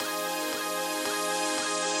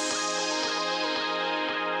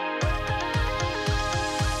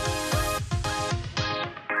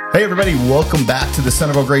Hey, everybody, welcome back to the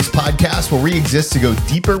Son of All Grace podcast, where we exist to go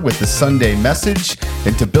deeper with the Sunday message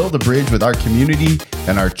and to build a bridge with our community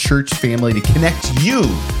and our church family to connect you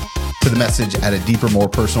to the message at a deeper, more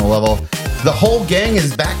personal level. The whole gang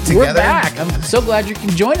is back together. We're back. I'm so glad you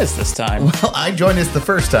can join us this time. Well, I joined us the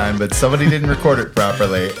first time, but somebody didn't record it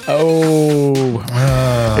properly. Oh.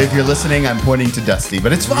 If you're listening, I'm pointing to Dusty,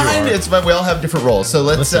 but it's fine. It's fine. We all have different roles. So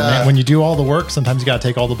let's... Listen, man, when you do all the work, sometimes you got to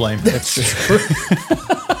take all the blame. That's true.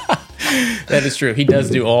 That is true. He does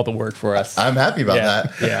do all the work for us. I'm happy about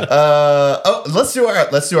that. Yeah. Let's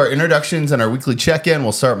do our introductions and our weekly check-in.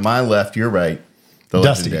 We'll start my left, your right. The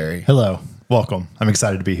Dusty, legendary. hello. Welcome. I'm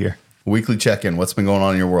excited to be here. Weekly check-in. What's been going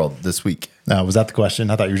on in your world this week? Was that the question?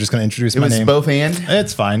 I thought you were just going to introduce my name. It was both and?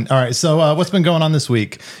 It's fine. All right. So what's been going on this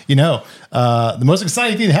week? The most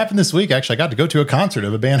exciting thing that happened this week, actually, I got to go to a concert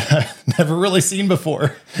of a band I've never really seen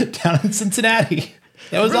before down in Cincinnati.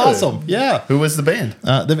 That was awesome. Yeah. Who was the band?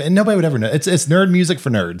 Nobody would ever know. It's nerd music for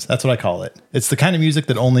nerds. That's what I call it. It's the kind of music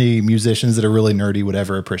that only musicians that are really nerdy would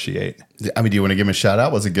ever appreciate. I mean, do you want to give him a shout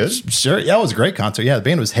out? Was it good? Sure. Yeah, it was a great concert. Yeah, the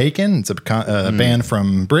band was Haken. It's a band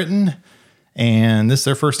from Britain. And this is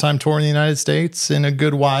their first time touring the United States in a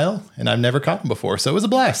good while. And I've never caught them before. So it was a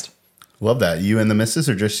blast. Love that. You and the missus,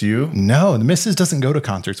 or just you? No, the missus doesn't go to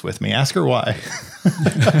concerts with me. Ask her why.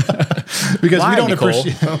 Because why, we don't Nicole?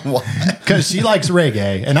 appreciate. Because she likes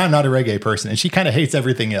reggae, and I'm not a reggae person, and she kind of hates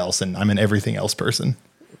everything else, and I'm an everything else person.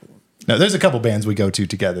 Now, there's a couple bands we go to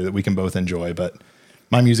together that we can both enjoy, but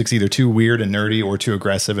my music's either too weird and nerdy or too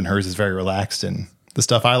aggressive, and hers is very relaxed. And the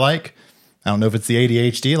stuff I like, I don't know if it's the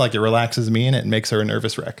ADHD, like it relaxes me and it makes her a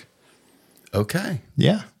nervous wreck. Okay.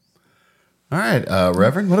 Yeah. All right,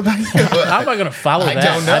 Reverend, what about you? How am I going to follow that?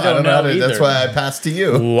 I don't know either. That's why I passed to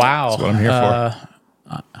you. Wow. That's what I'm here for.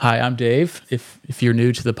 Hi, I'm Dave, if you're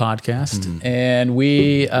new to the podcast. And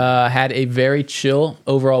we had a very chill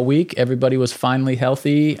overall week. Everybody was finally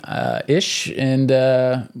healthy-ish, and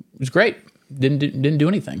it was great. Didn't do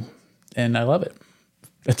anything, and I love it.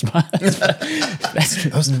 Sometimes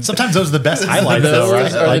those are the best highlights, though,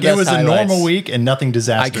 right? Like it was a normal week and nothing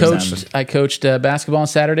disastrous. I coached basketball on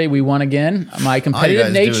Saturday. We won again. My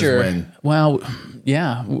competitive nature. Well,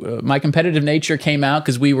 yeah, my competitive nature came out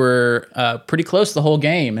because we were pretty close the whole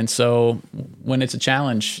game, and so when it's a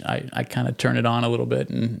challenge, I kind of turn it on a little bit,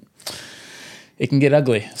 and it can get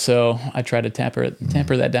ugly. So I try to tamper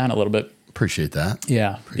that down a little bit. Appreciate that.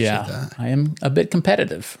 Yeah, That. I am a bit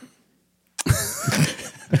competitive.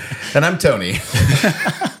 And I'm Tony.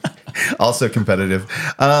 Also competitive.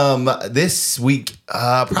 This week,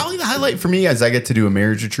 probably the highlight for me is I get to do a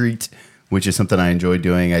marriage retreat, which is something I enjoy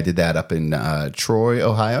doing. I did that up in Troy,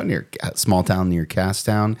 Ohio, near a small town near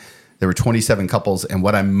Casstown. There were 27 couples, and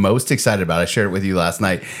what I'm most excited about, I shared it with you last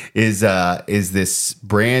night, is this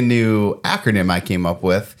brand new acronym I came up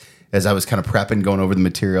with as I was kind of prepping, going over the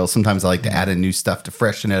material. Sometimes I like to add in new stuff to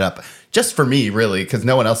freshen it up, just for me, really, because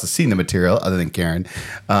no one else has seen the material other than Karen,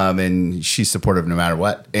 and she's supportive no matter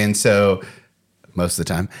what. And so, most of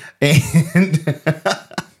the time,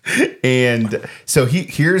 and so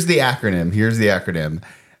here's the acronym. Here's the acronym: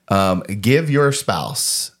 give your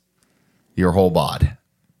spouse your whole bod.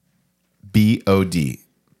 BOD,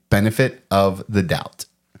 benefit of the doubt.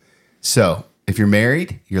 So, if you're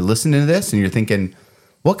married, you're listening to this, and you're thinking,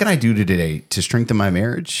 what can I do today to strengthen my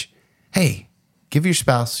marriage? Hey, give your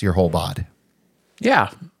spouse your whole bod.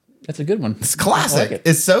 Yeah, that's a good one. It's classic. I like it.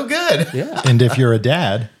 It's so good. Yeah. And if you're a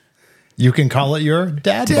dad, you can call it your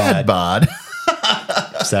dad bod.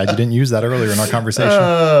 Sad you didn't use that earlier in our conversation.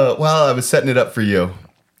 Well, I was setting it up for you.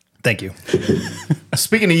 Thank you.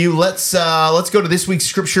 Speaking of you, let's go to this week's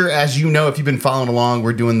scripture. As you know, if you've been following along,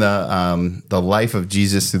 we're doing the life of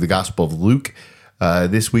Jesus through the Gospel of Luke.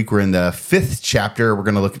 This week we're in the 5th chapter. We're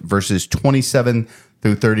going to look at verses 27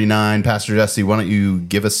 through 39. Pastor Jesse, why don't you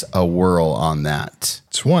give us a whirl on that?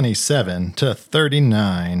 27 to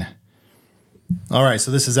 39. All right,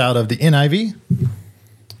 so this is out of the NIV.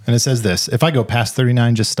 And it says this. If I go past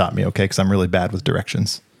 39, just stop me, okay? Because I'm really bad with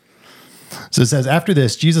directions. So it says, after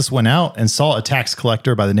this, Jesus went out and saw a tax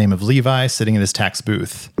collector by the name of Levi sitting in his tax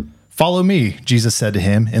booth. Follow me, Jesus said to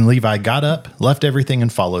him. And Levi got up, left everything,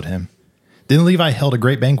 and followed him. Then Levi held a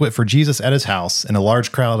great banquet for Jesus at his house, and a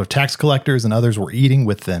large crowd of tax collectors and others were eating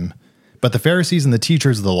with them. But the Pharisees and the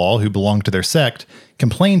teachers of the law, who belonged to their sect,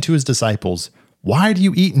 complained to his disciples, "Why do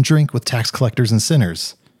you eat and drink with tax collectors and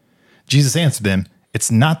sinners?" Jesus answered them,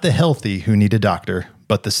 "It's not the healthy who need a doctor,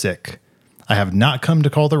 but the sick. I have not come to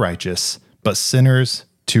call the righteous, but sinners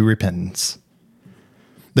to repentance."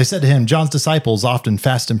 They said to him, "John's disciples often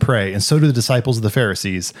fast and pray, and so do the disciples of the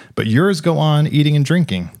Pharisees, but yours go on eating and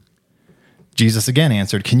drinking." Jesus again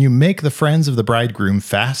answered, "Can you make the friends of the bridegroom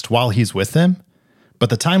fast while he's with them?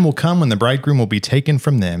 But the time will come when the bridegroom will be taken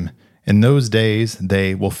from them. In those days,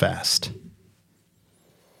 they will fast."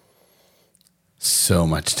 So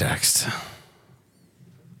much text.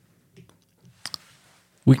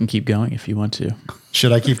 We can keep going if you want to.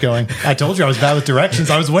 Should I keep going? I told you I was bad with directions.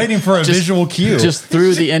 I was waiting for a visual cue. Just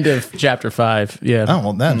through the end of chapter 5. Yeah. Oh,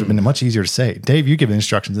 well, that would have been much easier to say. Dave, you give the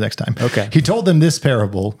instructions next time. Okay. He told them this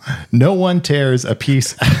parable: no one tears a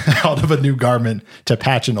piece out of a new garment to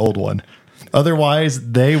patch an old one.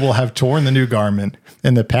 Otherwise, they will have torn the new garment,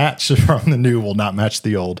 and the patch from the new will not match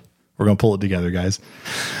the old. We're going to pull it together, guys.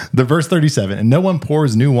 The verse 37, "And no one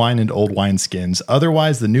pours new wine into old wineskins.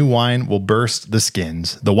 Otherwise, the new wine will burst the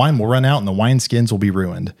skins. The wine will run out, and the wineskins will be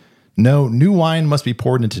ruined. No, new wine must be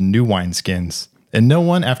poured into new wineskins. And no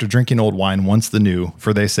one, after drinking old wine, wants the new,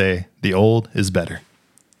 for they say, the old is better."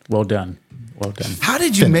 Well done. Well done. How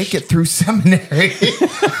did you make it through seminary?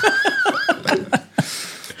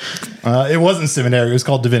 It wasn't seminary. It was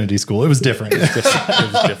called divinity school. It was different. It was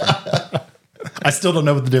different. I still don't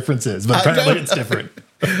know what the difference is, but apparently it's different.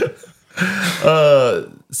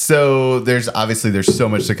 So there's so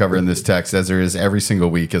much to cover in this text, as there is every single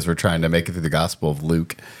week as we're trying to make it through the Gospel of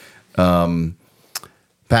Luke.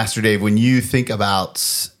 Pastor Dave, when you think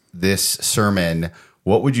about this sermon,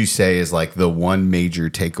 what would you say is like the one major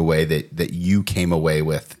takeaway that you came away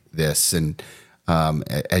with this, and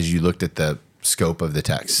as you looked at the scope of the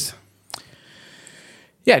text?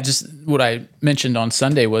 Yeah, just what I mentioned on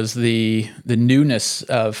Sunday was the newness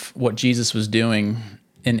of what Jesus was doing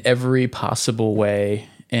in every possible way.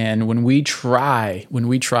 And when we try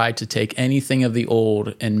to take anything of the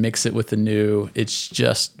old and mix it with the new, it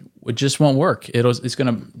just won't work. It's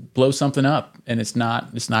going to blow something up, and it's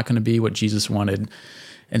not going to be what Jesus wanted.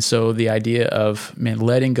 And so the idea of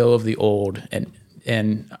letting go of the old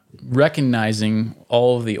and recognizing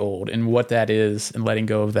all of the old and what that is, and letting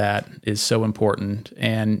go of that is so important.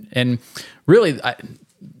 And really,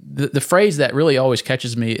 the phrase that really always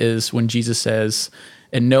catches me is when Jesus says,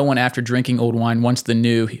 "And no one after drinking old wine wants the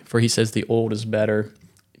new, for he says the old is better."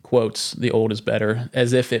 Quotes, "the old is better,"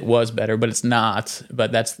 as if it was better, but it's not.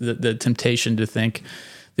 But that's the temptation to think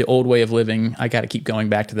the old way of living, I got to keep going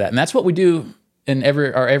back to that. And that's what we do in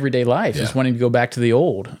our everyday life, is wanting to go back to the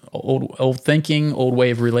old thinking, old way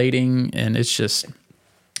of relating, and it's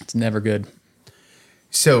never good.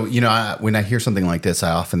 So, when I hear something like this, I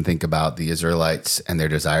often think about the Israelites and their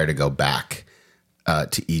desire to go back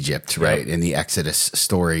to Egypt, right? In the Exodus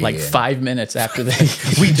story. Like 5 minutes after they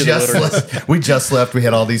we just left. We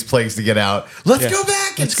had all these plagues to get out. Let's go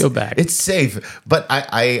back. Let's go back. It's safe. But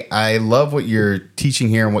I love what you're teaching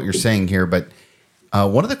here and what you're saying here, but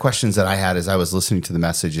one of the questions that I had as I was listening to the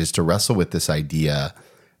message is to wrestle with this idea.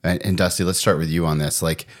 And Dusty, let's start with you on this.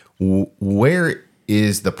 Like, where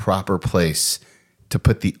is the proper place to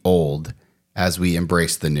put the old as we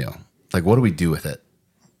embrace the new? Like, what do we do with it?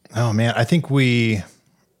 Oh man, I think we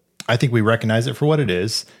recognize it for what it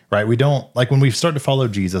is, right? We don't, like, when we start to follow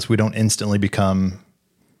Jesus, we don't instantly become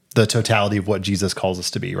the totality of what Jesus calls us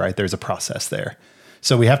to be, right? There's a process there.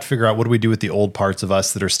 So we have to figure out, what do we do with the old parts of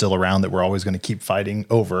us that are still around that we're always going to keep fighting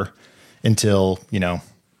over until,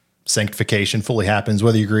 sanctification fully happens.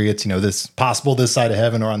 Whether you agree it's, this possible this side of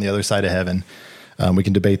heaven or on the other side of heaven. We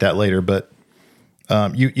can debate that later, but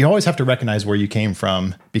you always have to recognize where you came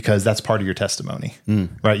from, because that's part of your testimony,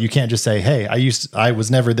 right? You can't just say, "Hey, I was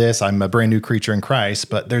never this. I'm a brand new creature in Christ."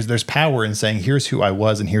 But there's power in saying, "Here's who I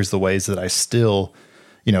was, and here's the ways that I still,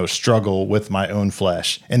 struggle with my own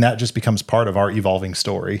flesh," and that just becomes part of our evolving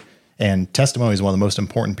story. And testimony is one of the most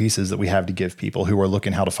important pieces that we have to give people who are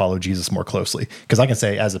looking how to follow Jesus more closely. Because I can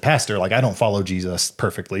say, as a pastor, like, I don't follow Jesus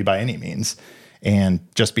perfectly by any means. And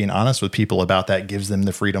just being honest with people about that gives them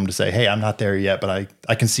the freedom to say, "Hey, I'm not there yet, but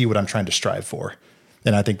I can see what I'm trying to strive for."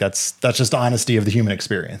 And I think that's just honesty of the human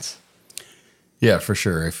experience. Yeah, for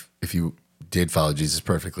sure. If you did follow Jesus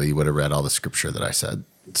perfectly, you would have read all the scripture that I said.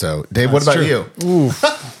 So, Dave, what about you?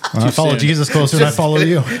 I follow Jesus closer than I follow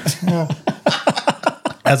you.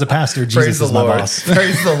 As a pastor, Jesus is my boss.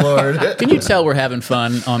 Praise the Lord. Can you tell we're having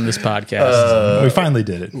fun on this podcast? We finally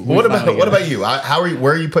did it. What about you?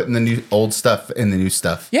 Where are you putting the old stuff in the new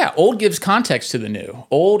stuff? Yeah, old gives context to the new.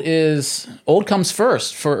 Old comes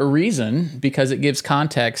first for a reason, because it gives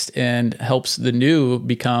context and helps the new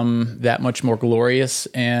become that much more glorious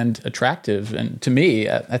and attractive. And to me,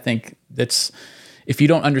 I think that's, if you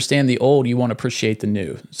don't understand the old, you won't appreciate the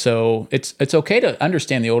new. So it's okay to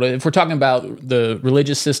understand the old. If we're talking about the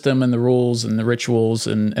religious system and the rules and the rituals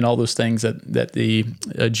and all those things that the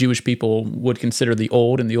Jewish people would consider the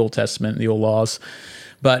old in the Old Testament and the old laws.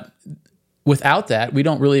 But without that, we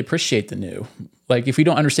don't really appreciate the new. Like if we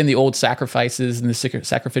don't understand the old sacrifices and the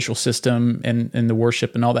sacrificial system and the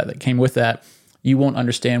worship and all that came with that, you won't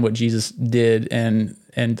understand what Jesus did and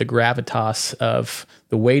the gravitas of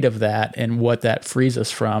the weight of that and what that frees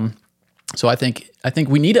us from. So I think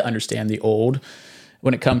we need to understand the old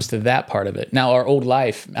when it comes to that part of it. Now, our old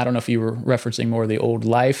life, I don't know if you were referencing more the old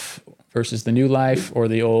life versus the new life or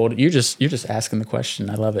the old, you're just asking the question.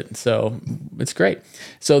 I love it. So it's great.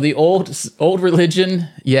 So the old religion,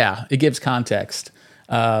 yeah, it gives context.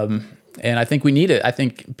 And I think we need it. I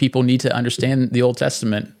think people need to understand the Old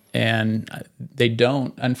Testament, and they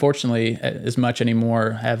don't, unfortunately, as much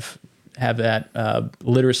anymore have that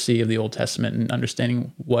literacy of the Old Testament and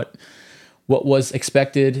understanding what was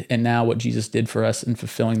expected and now what Jesus did for us in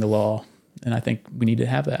fulfilling the law. And I think we need to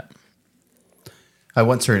have that. I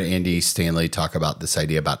once heard Andy Stanley talk about this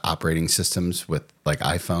idea about operating systems with like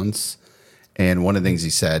iPhones. And one of the things he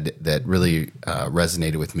said that really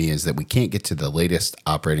resonated with me is that we can't get to the latest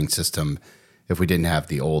operating system if we didn't have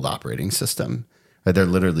the old operating system. They're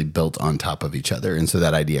literally built on top of each other. And so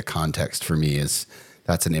that idea context for me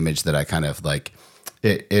that's an image that I kind of like.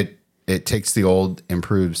 It takes the old,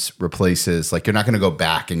 improves, replaces. Like you're not going to go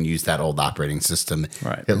back and use that old operating system.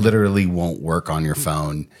 Right. It literally won't work on your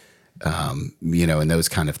phone. And those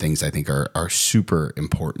kind of things I think are super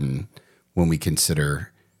important when we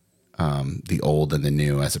consider the old and the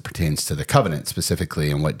new as it pertains to the covenant specifically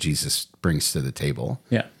and what Jesus brings to the table.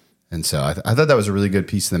 Yeah. And so I thought that was a really good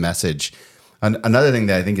piece of the message. Another thing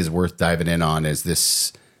that I think is worth diving in on is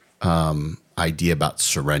this idea about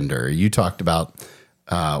surrender. You talked about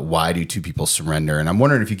why do two people surrender? And I'm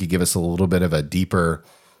wondering if you could give us a little bit of a deeper,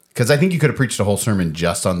 because I think you could have preached a whole sermon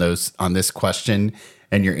just on this question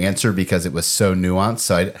and your answer because it was so nuanced.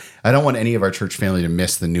 So I don't want any of our church family to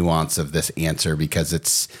miss the nuance of this answer because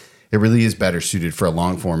it really is better suited for a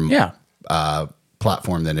long form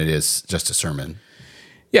platform than it is just a sermon.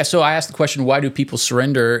 Yeah, so I asked the question, why do people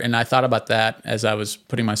surrender? And I thought about that as I was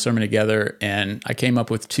putting my sermon together, and I came up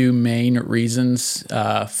with two main reasons,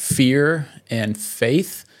 fear and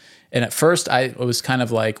faith. And at first I was kind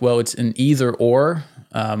of like, well, it's an either or.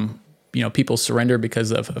 People surrender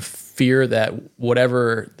because of a fear that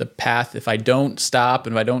whatever the path, if I don't stop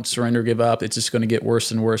and if I don't surrender, give up, it's just going to get worse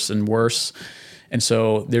and worse and worse. And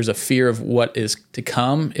so there's a fear of what is to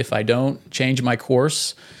come if I don't change my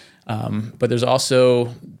course. But there's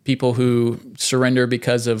also people who surrender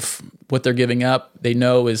because of what they're giving up they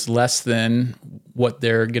know is less than what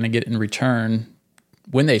they're going to get in return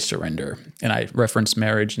when they surrender. And I referenced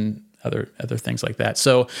marriage and other things like that.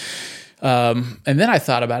 So, and then I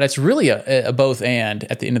thought about it. It's really a both and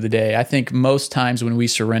at the end of the day. I think most times when we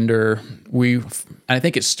surrender, I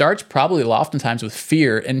think it starts probably oftentimes with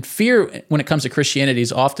fear. And fear, when it comes to Christianity,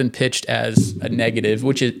 is often pitched as a negative,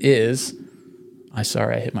 which it is. I'm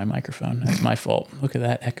sorry, I hit my microphone. That's my fault. Look at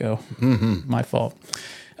that echo. Mm-hmm. My fault.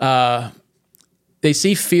 They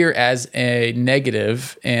see fear as a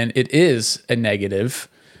negative, and it is a negative.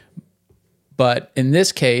 But in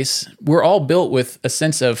this case, we're all built with a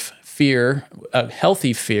sense of fear, a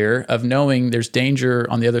healthy fear of knowing there's danger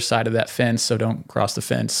on the other side of that fence, so don't cross the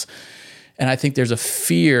fence. And I think there's a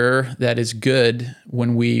fear that is good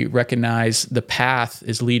when we recognize the path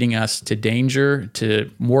is leading us to danger, to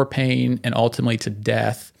more pain, and ultimately to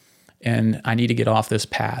death. And I need to get off this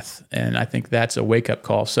path. And I think that's a wake-up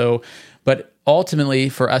call. So, but ultimately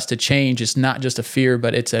for us to change, it's not just a fear,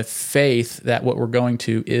 but it's a faith that what we're going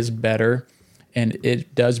to is better and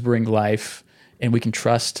it does bring life. And we can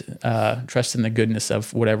trust in the goodness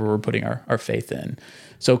of whatever we're putting our faith in.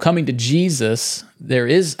 So coming to Jesus, there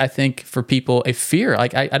is, I think, for people a fear.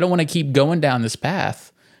 Like I don't want to keep going down this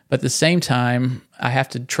path, but at the same time, I have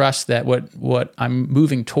to trust that what I'm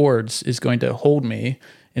moving towards is going to hold me,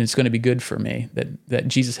 and it's going to be good for me. That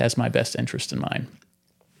Jesus has my best interest in mind.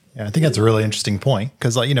 Yeah, I think that's a really interesting point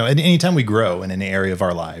because, anytime we grow in any area of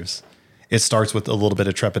our lives, it starts with a little bit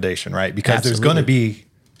of trepidation, right? Because Absolutely. There's going to be,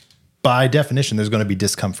 by definition, there's going to be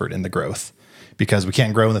discomfort in the growth. Because we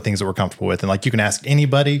can't grow in the things that we're comfortable with. And like you can ask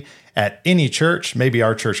anybody at any church, maybe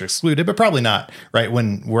our church excluded, but probably not, right?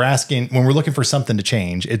 When we're looking for something to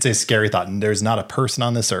change, it's a scary thought. And there's not a person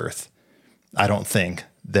on this earth, I don't think,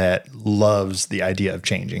 that loves the idea of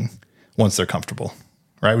changing once they're comfortable,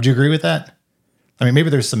 right? Would you agree with that? I mean, maybe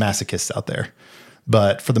there's some masochists out there,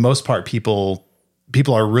 but for the most part, people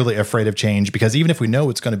are really afraid of change because even if we know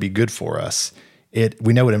it's going to be good for us,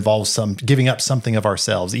 we know it involves some giving up something of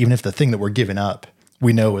ourselves, even if the thing that we're giving up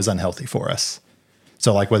we know is unhealthy for us.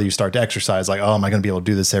 So like whether you start to exercise, like, oh, am I going to be able to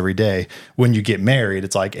do this every day? When you get married,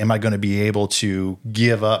 it's like, am I going to be able to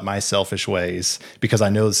give up my selfish ways because I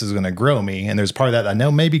know this is going to grow me? And there's part of that I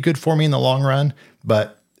know may be good for me in the long run,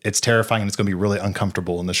 but it's terrifying and it's going to be really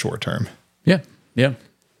uncomfortable in the short term. Yeah. Yeah.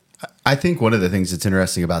 I think one of the things that's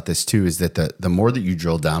interesting about this too is that the more that you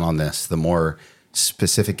drill down on this, the more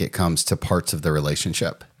specific it comes to parts of the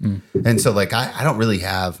relationship. And so like, I don't really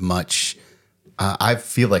have much. I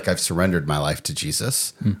feel like I've surrendered my life to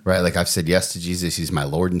Jesus, right? Like I've said yes to Jesus. He's my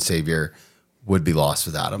Lord and Savior, would be lost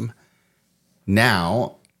without him.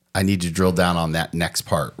 Now I need to drill down on that next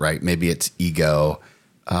part, right? Maybe it's ego.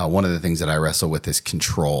 One of the things that I wrestle with is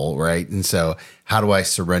control, right? And so how do I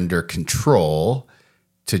surrender control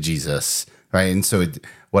to Jesus, right? And so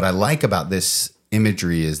what I like about this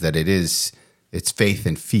imagery is that it's faith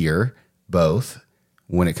and fear, both,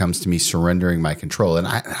 when it comes to me surrendering my control. And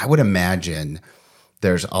I would imagine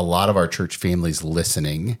there's a lot of our church families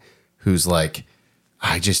listening who's like,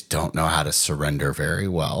 I just don't know how to surrender very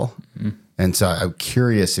well. And so I'm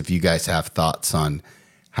curious if you guys have thoughts on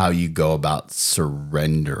how you go about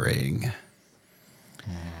surrendering.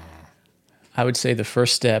 I would say the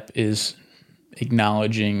first step is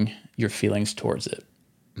acknowledging your feelings towards it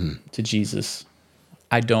to Jesus.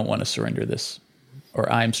 I don't want to surrender this,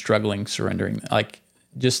 or I'm struggling surrendering. Like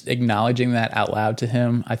just acknowledging that out loud to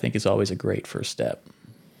him, I think is always a great first step.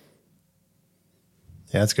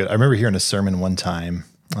 Yeah, that's good. I remember hearing a sermon one time.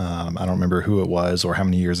 I don't remember who it was or how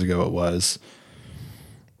many years ago it was,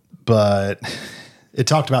 but it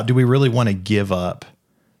talked about, do we really want to give up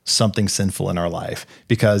something sinful in our life?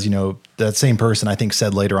 Because, that same person I think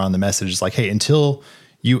said later on in the message is like, hey, until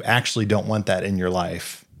you actually don't want that in your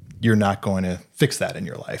life, you're not going to fix that in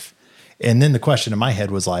your life. And then the question in my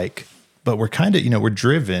head was like, but we're kind of, we're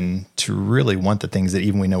driven to really want the things that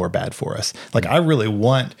even we know are bad for us. Like I really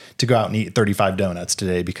want to go out and eat 35 donuts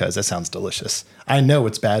today because that sounds delicious. I know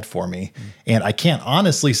it's bad for me. And I can't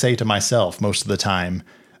honestly say to myself most of the time,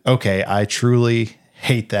 okay, I truly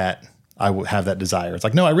hate that. I would have that desire. It's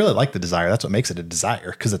like, no, I really like the desire. That's what makes it a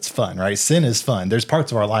desire, because it's fun, right? Sin is fun. There's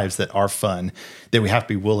parts of our lives that are fun that we have to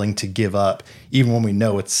be willing to give up, even when we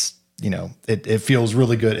know it's, it feels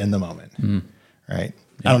really good in the moment, right?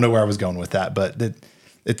 Yeah. I don't know where I was going with that, but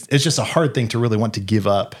it's just a hard thing to really want to give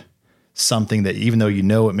up something that even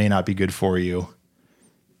though it may not be good for you,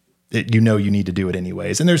 you need to do it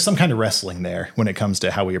anyways. And there's some kind of wrestling there when it comes to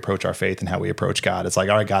how we approach our faith and how we approach God. It's like,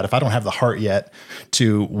 all right, God, if I don't have the heart yet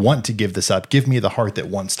to want to give this up, give me the heart that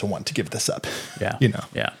wants to want to give this up. Yeah.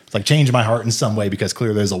 Yeah. It's like change my heart in some way because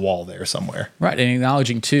clearly there's a wall there somewhere. Right. And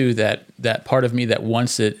acknowledging too, that part of me that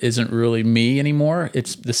wants it isn't really me anymore.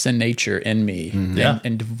 It's the sin nature in me. Mm-hmm.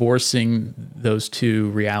 And divorcing those two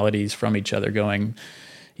realities from each other, going,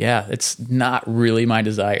 yeah, it's not really my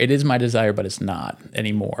desire. It is my desire, but it's not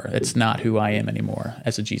anymore. It's not who I am anymore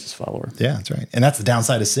as a Jesus follower. Yeah, that's right. And that's the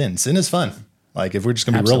downside of sin. Sin is fun. Like if we're just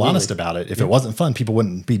going to be real honest about it, if it wasn't fun, people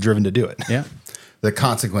wouldn't be driven to do it. Yeah. The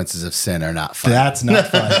consequences of sin are not fun. That's not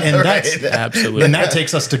fun. And that's absolutely. And that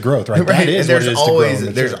takes us to growth, right? That is there's what it is always to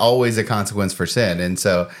grow. there's always a consequence for sin. And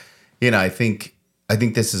so, I think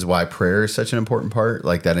this is why prayer is such an important part.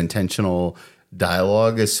 Like that intentional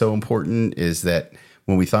dialogue is so important, is that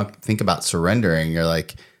when we think about surrendering, you're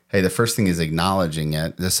like, hey, the first thing is acknowledging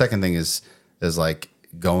it. The second thing is like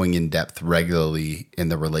going in depth regularly in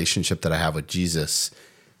the relationship that I have with Jesus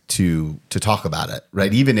to talk about it,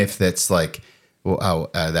 right? Even if that's like,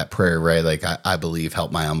 that prayer, right? Like I believe,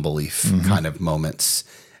 help my unbelief kind of moments.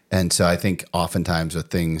 And so I think oftentimes with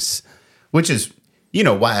things, which is,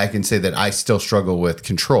 why I can say that I still struggle with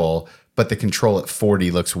control, but the control at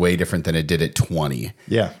 40 looks way different than it did at 20.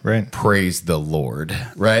 Yeah, right. Praise the Lord,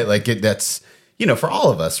 right? Like that's, for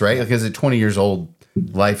all of us, right? Because at 20 years old,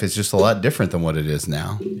 life is just a lot different than what it is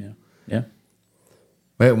now. Yeah.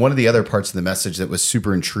 One of the other parts of the message that was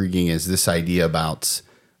super intriguing is this idea about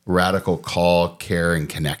radical call, care, and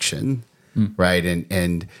connection, right?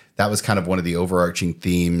 And that was kind of one of the overarching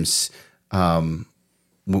themes.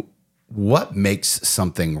 What makes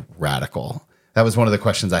something radical? That was one of the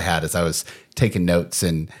questions I had as I was taking notes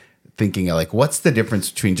and thinking like, what's the difference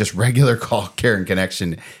between just regular call, care, and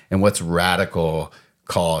connection and what's radical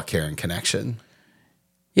call, care, and connection?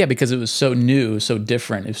 Yeah, because it was so new, so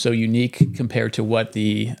different, it was so unique compared to what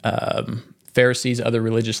the Pharisees, other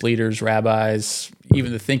religious leaders, rabbis,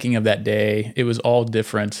 even the thinking of that day, it was all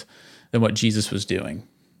different than what Jesus was doing,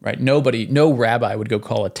 right? No rabbi would go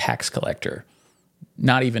call a tax collector.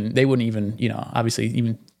 They wouldn't even, obviously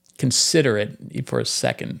even consider it for a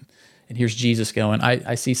second. And here's Jesus going,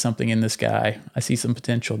 I see something in this guy. I see some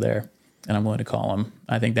potential there, and I'm willing to call him.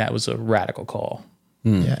 I think that was a radical call.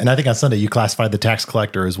 Yeah. And I think on Sunday you classified the tax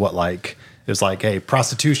collector as what, like, it was like, hey,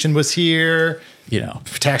 prostitution was here.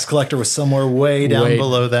 Tax collector was somewhere way down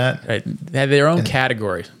below that. Right. They have their own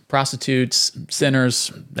category. Prostitutes,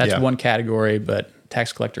 sinners, that's one category, but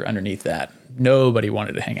tax collector underneath that. Nobody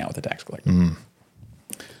wanted to hang out with a tax collector.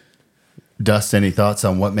 Dust, any thoughts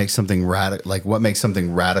on what makes something radical? Like, what makes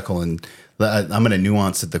something radical? And I'm going to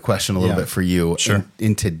nuance the question a little bit for you. Sure.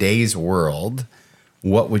 In today's world,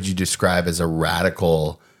 what would you describe as a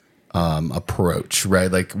radical approach?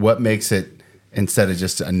 Right? Like, what makes it, instead of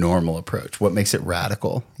just a normal approach, what makes it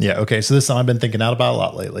radical? Yeah. Okay. So this is something I've been thinking out about a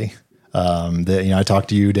lot lately. I talked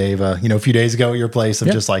to you, Dave, a few days ago at your place of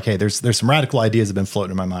just like, hey, there's some radical ideas that have been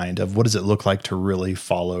floating in my mind of what does it look like to really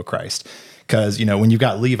follow Christ? Because, when you've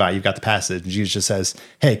got Levi, you've got the passage, and Jesus just says,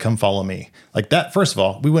 hey, come follow me. Like that, first of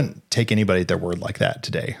all, we wouldn't take anybody at their word like that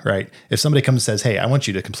today, right? If somebody comes and says, hey, I want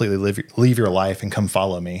you to completely leave your life and come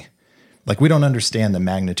follow me, like we don't understand the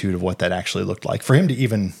magnitude of what that actually looked like. For him to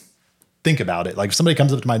even think about it, like if somebody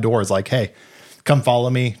comes up to my door, is like, hey, come follow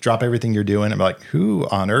me, drop everything you're doing. I'm like, who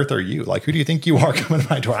on earth are you? Like, who do you think you are coming to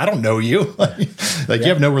my door? I don't know you. You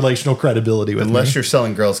have no relational credibility with Unless me. you're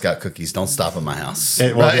selling Girl Scout cookies, don't stop at my house.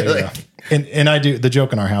 Right? And I do, the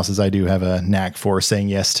joke in our house is I do have a knack for saying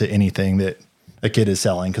yes to anything that a kid is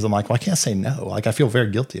selling. Cause I'm like, well, I can't say no. Like I feel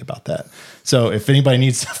very guilty about that. So if anybody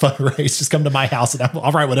needs to fundraise, just come to my house and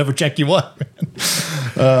I'll write whatever check you want.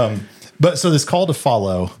 But so this call to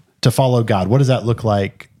follow God, what does that look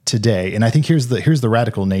like today? And I think here's the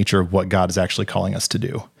radical nature of what God is actually calling us to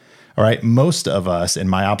do. All right. Most of us, in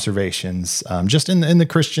my observations, just in the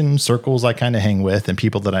Christian circles I kind of hang with and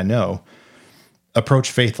people that I know,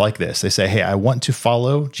 approach faith like this. They say, hey, I want to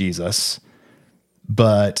follow Jesus,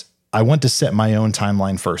 but I want to set my own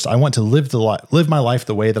timeline first. I want to live my life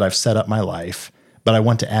the way that I've set up my life, but I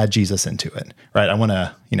want to add Jesus into it, right? I want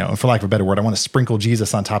to, for lack of a better word, I want to sprinkle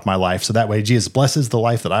Jesus on top of my life. So that way Jesus blesses the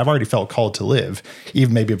life that I've already felt called to live,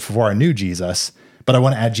 even maybe before I knew Jesus, but I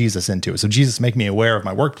want to add Jesus into it. So Jesus, make me aware of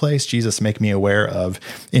my workplace. Jesus, make me aware of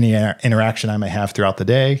any interaction I may have throughout the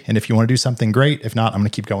day. And if you want to do something, great. If not, I'm going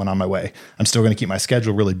to keep going on my way. I'm still going to keep my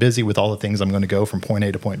schedule really busy with all the things I'm going to go from point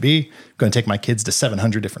A to point B. I'm going to take my kids to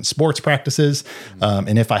 700 different sports practices.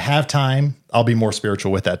 And if I have time, I'll be more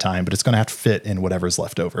spiritual with that time, but it's going to have to fit in whatever's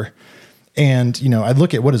left over. And, I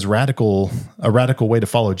look at what is a radical way to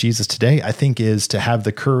follow Jesus today, I think, is to have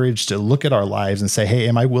the courage to look at our lives and say, hey,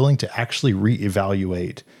 am I willing to actually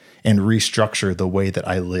reevaluate and restructure the way that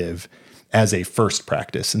I live as a first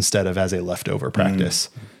practice instead of as a leftover practice?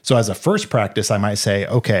 So as a first practice, I might say,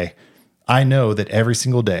 okay, I know that every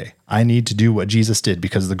single day I need to do what Jesus did,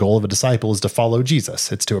 because the goal of a disciple is to follow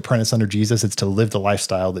Jesus. It's to apprentice under Jesus. It's to live the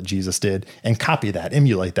lifestyle that Jesus did and copy that,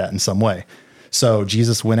 emulate that in some way. So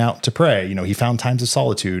Jesus went out to pray. He found times of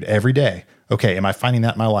solitude every day. Okay, am I finding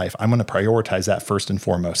that in my life? I'm going to prioritize that first and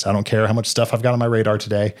foremost. I don't care how much stuff I've got on my radar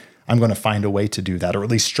today. I'm going to find a way to do that, or at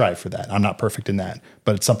least strive for that. I'm not perfect in that,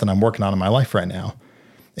 but it's something I'm working on in my life right now.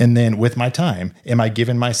 And then with my time, am I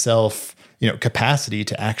giving myself, capacity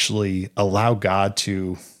to actually allow God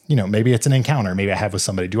to, maybe it's an encounter, maybe I have with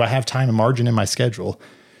somebody. Do I have time and margin in my schedule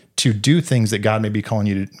to do things that God may be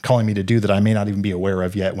calling me to do that I may not even be aware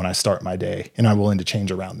of yet when I start my day, and I'm willing to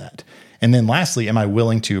change around that? And then lastly, am I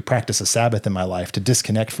willing to practice a Sabbath in my life to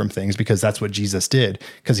disconnect from things, because that's what Jesus did,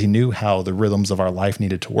 because he knew how the rhythms of our life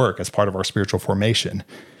needed to work as part of our spiritual formation.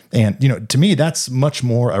 And, to me, that's much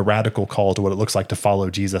more a radical call to what it looks like to follow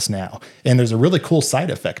Jesus now. And there's a really cool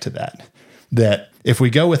side effect to that if we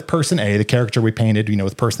go with person A, the character we painted,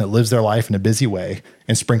 with a person that lives their life in a busy way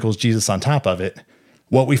and sprinkles Jesus on top of it,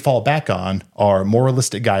 what we fall back on are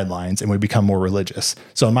moralistic guidelines, and we become more religious.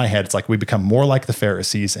 So in my head, it's like we become more like the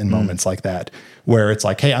Pharisees in moments like that, where it's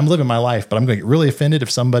like, hey, I'm living my life, but I'm going to get really offended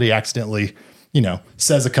if somebody accidentally,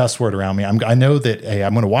 says a cuss word around me. I know that, hey,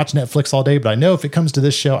 I'm going to watch Netflix all day, but I know if it comes to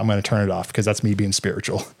this show, I'm going to turn it off, because that's me being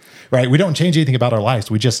spiritual, right? We don't change anything about our lives.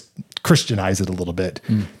 We just Christianize it a little bit.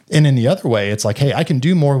 And in the other way, it's like, hey, I can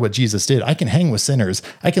do more what Jesus did. I can hang with sinners.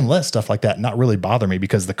 I can let stuff like that not really bother me,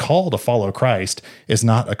 because the call to follow Christ is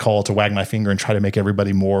not a call to wag my finger and try to make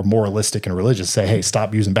everybody more moralistic and religious. Say, hey,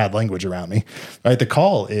 stop using bad language around me, right? The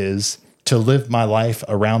call is to live my life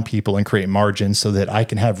around people and create margins so that I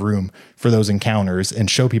can have room for those encounters and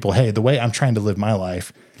show people, hey, the way I'm trying to live my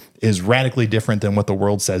life is radically different than what the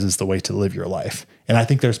world says is the way to live your life. And I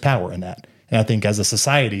think there's power in that. And I think as a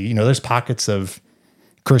society, there's pockets of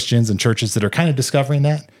Christians and churches that are kind of discovering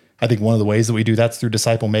that. I think one of the ways that we do that's through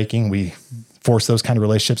disciple making. We force those kind of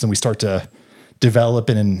relationships and we start to develop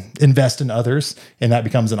and invest in others, and that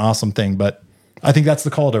becomes an awesome thing. But I think that's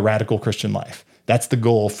the call to radical Christian life, That's the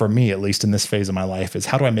goal for me, at least in this phase of my life, is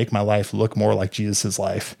how do I make my life look more like Jesus's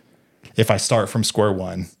life if I start from square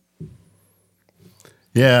one?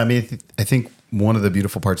 Yeah, I mean, I think one of the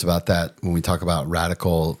beautiful parts about that when we talk about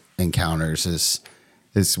radical encounters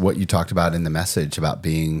is what you talked about in the message about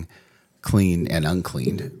being clean and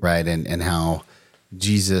unclean, right? And how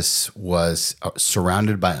Jesus was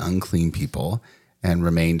surrounded by unclean people and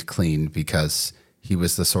remained clean because he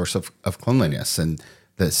was the source of cleanliness. And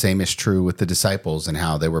the same is true with the disciples and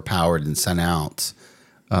how they were powered and sent out.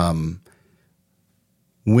 When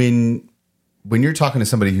you're talking to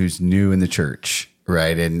somebody who's new in the church,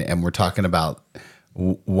 right? And we're talking about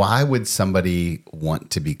why would somebody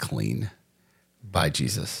want to be clean by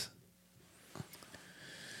Jesus?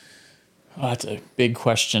 Oh, that's a big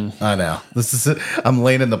question. I know. I'm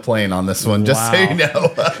laying in the plane on this one, just so you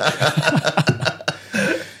know.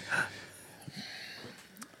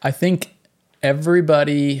 I think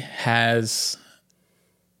everybody has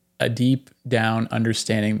a deep down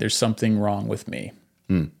understanding there's something wrong with me.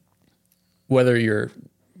 Whether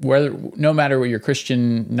no matter whether you're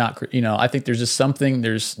Christian, not, I think there's just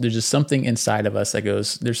something inside of us that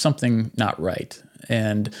goes, there's something not right.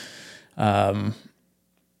 And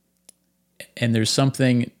there's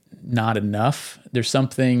something not enough. There's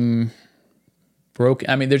something broken.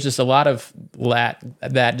 I mean, there's just a lot of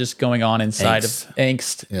that just going on inside of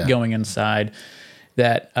angst going inside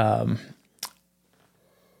that,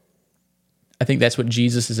 I think that's what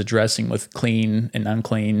Jesus is addressing with clean and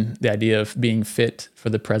unclean, the idea of being fit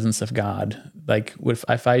for the presence of God. Like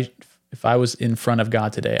if I was in front of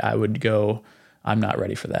God today, I would go, I'm not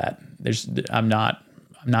ready for that. I'm not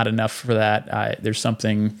enough for that. There's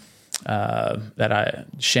something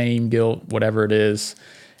shame, guilt, whatever it is.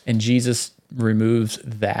 And Jesus removes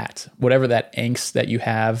that, whatever that angst that you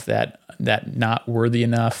have, that not worthy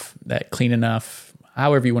enough, that clean enough,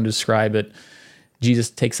 however you want to describe it.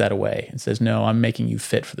 Jesus takes that away and says, no, I'm making you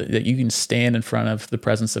fit for that you can stand in front of the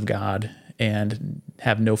presence of God and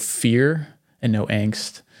have no fear and no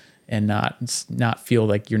angst and not feel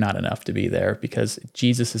like you're not enough to be there, because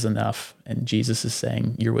Jesus is enough and Jesus is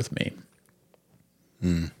saying, you're with me.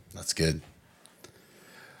 That's good.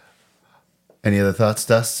 Any other thoughts,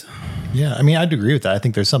 Dust? Yeah, I mean, I'd agree with that. I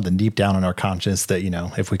think there's something deep down in our conscience that,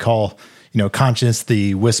 if we call, conscience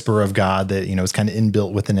the whisper of God that, is kind of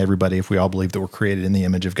inbuilt within everybody. If we all believe that we're created in the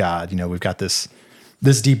image of God, we've got this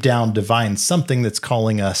deep down divine something that's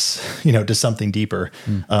calling us, to something deeper.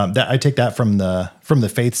 That I take that from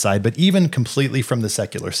the faith side, but even completely from the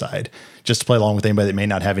secular side, just to play along with anybody that may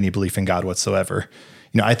not have any belief in God whatsoever.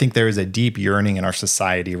 I think there is a deep yearning in our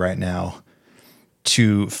society right now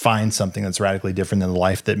to find something that's radically different than the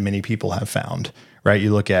life that many people have found, right?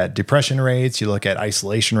 You look at depression rates, you look at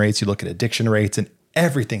isolation rates, you look at addiction rates, and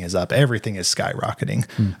everything is up. Everything is skyrocketing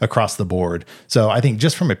across the board. So I think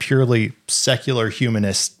just from a purely secular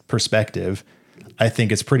humanist perspective, I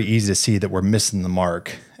think it's pretty easy to see that we're missing the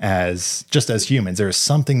mark as humans. There is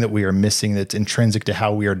something that we are missing that's intrinsic to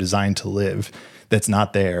how we are designed to live that's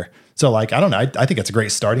not there. So I don't know. I think it's a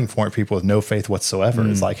great starting point for people with no faith whatsoever.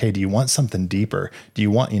 It's like, hey, do you want something deeper? Do you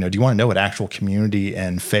want to know what actual community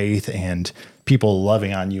and faith and people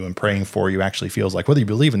loving on you and praying for you actually feels like, whether you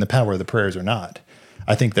believe in the power of the prayers or not?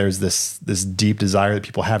 I think there's this deep desire that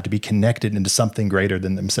people have to be connected into something greater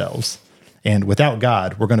than themselves. And without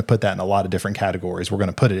God, we're going to put that in a lot of different categories. We're going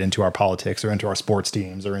to put it into our politics or into our sports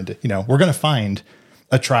teams or into, we're going to find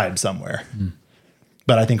a tribe somewhere.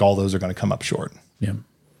 But I think all those are going to come up short.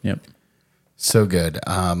 Yep. So good.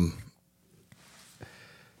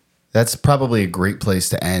 That's probably a great place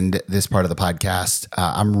to end this part of the podcast.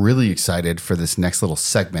 I'm really excited for this next little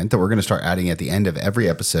segment that we're going to start adding at the end of every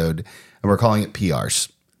episode, and we're calling it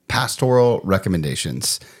PRs, Pastoral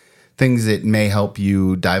Recommendations. Things that may help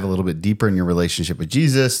you dive a little bit deeper in your relationship with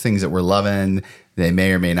Jesus, things that we're loving. They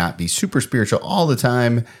may or may not be super spiritual all the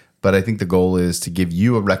time, but I think the goal is to give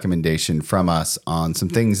you a recommendation from us on some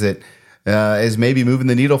things that is maybe moving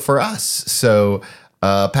the needle for us. So,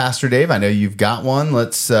 Pastor Dave, I know you've got one.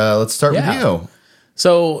 Let's start with you.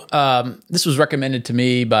 So this was recommended to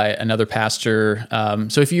me by another pastor.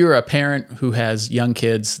 So if you're a parent who has young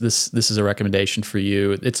kids, this is a recommendation for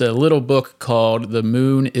you. It's a little book called The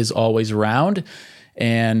Moon is Always Round.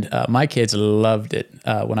 And my kids loved it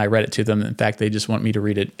when I read it to them. In fact, they just want me to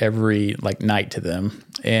read it every night to them.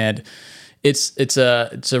 And it's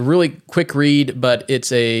a really quick read, but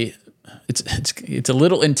it's a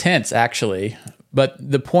little intense actually. But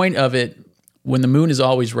the point of it, when the moon is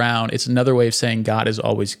always round, it's another way of saying God is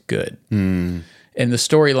always good. And the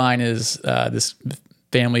storyline is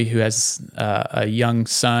family who has a young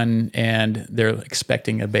son, and they're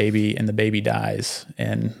expecting a baby, and the baby dies,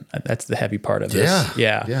 and that's the heavy part of this.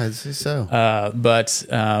 Yeah, I'd say so. But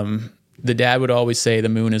the dad would always say, "The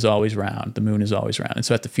moon is always round. The moon is always round." And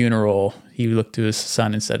so at the funeral, he looked to his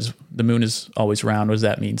son and said, "The moon is always round. What does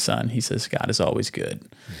that mean, son?" He says, "God is always good."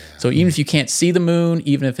 Yeah. So even if you can't see the moon,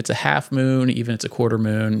 even if it's a half moon, even if it's a quarter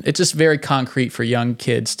moon, it's just very concrete for young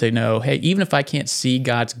kids to know, hey, even if I can't see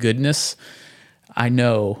God's goodness, I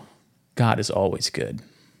know God is always good.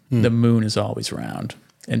 The moon is always round.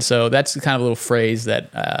 And so that's the kind of little phrase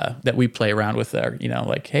that that we play around with there,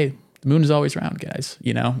 like, hey, the moon is always round, guys,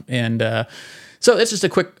 And so it's just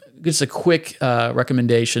a quick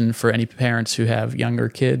recommendation for any parents who have younger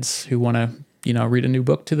kids who want to, read a new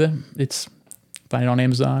book to them. Find it on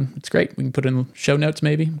Amazon. It's great. We can put it in show notes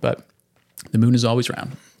maybe, but The Moon is Always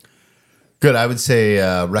Round. Good. I would say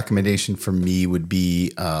a recommendation for me would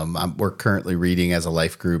be, we're currently reading as a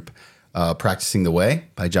life group, Practicing the Way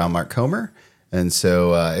by John Mark Comer. And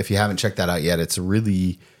so if you haven't checked that out yet,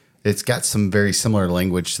 it's got some very similar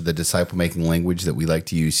language to the disciple-making language that we like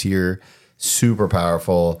to use here. Super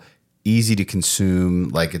powerful, easy to consume,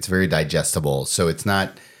 like it's very digestible. So it's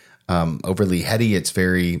not overly heady.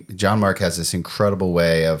 John Mark has this incredible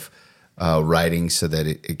way of writing so that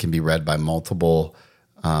it can be read by multiple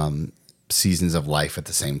seasons of life at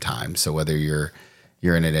the same time. So whether you're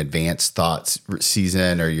in an advanced thoughts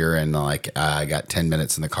season or you're in I got 10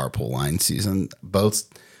 minutes in the carpool line season, both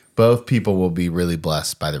people will be really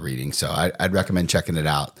blessed by the reading. So I'd recommend checking it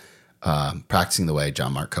out. Practicing the Way,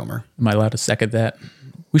 John Mark Comer. Am I allowed to second that?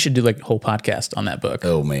 We should do a whole podcast on that book.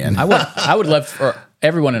 Oh man. I would love for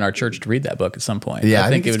everyone in our church to read that book at some point. Yeah, I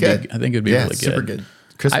think it would good. be, I think it would be really good. Super good.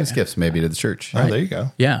 Christmas gifts maybe to the church. Oh, there you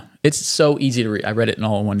go. Yeah. It's so easy to read. I read it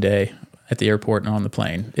all in one day at the airport and on the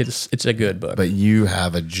plane. It's a good book. But you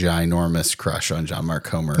have a ginormous crush on John Mark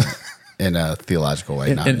Comer in a theological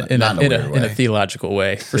way, not in a weird way. In a theological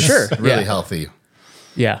way, for sure. Really healthy.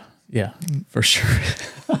 Yeah, for sure.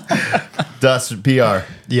 Dustin, PR.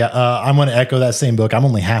 Yeah, I'm going to echo that same book. I'm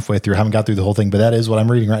only halfway through. I haven't got through the whole thing, but that is what I'm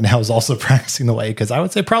reading right now, is also Practicing the Way, because I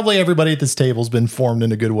would say probably everybody at this table has been formed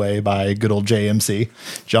in a good way by good old JMC,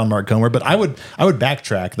 John Mark Comer. But I would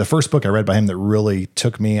backtrack. The first book I read by him that really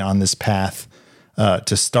took me on this path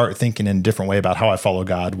to start thinking in a different way about how I follow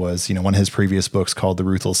God was, one of his previous books called The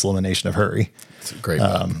Ruthless Elimination of Hurry. It's a great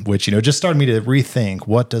book. Which, just started me to rethink,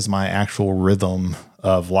 what does my actual rhythm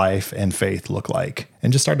of life and faith look like?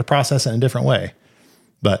 And just start to process it in a different way.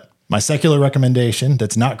 But my secular recommendation,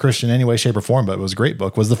 that's not Christian in any way, shape, or form, but it was a great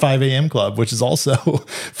book, was the 5 a.m. Club, which is also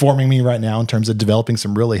forming me right now in terms of developing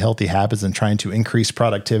some really healthy habits and trying to increase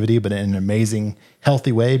productivity, but in an amazing,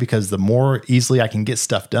 healthy way, because the more easily I can get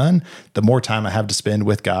stuff done, the more time I have to spend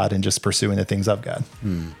with God and just pursuing the things of God.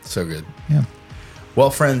 So good. Yeah. Well,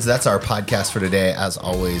 friends, that's our podcast for today. As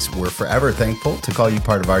always, we're forever thankful to call you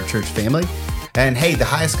part of our church family. And hey, the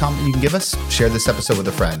highest compliment you can give us, share this episode with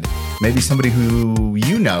a friend. Maybe somebody who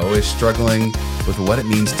is struggling with what it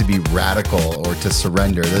means to be radical or to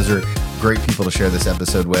surrender. Those are great people to share this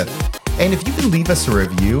episode with. And if you can leave us a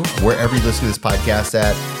review wherever you listen to this podcast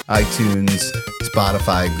at, iTunes,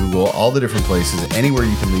 Spotify, Google, all the different places, anywhere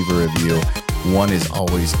you can leave a review, one is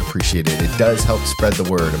always appreciated. It does help spread the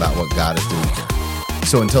word about what God is doing here.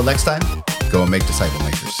 So until next time, go and make disciple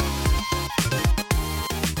makers.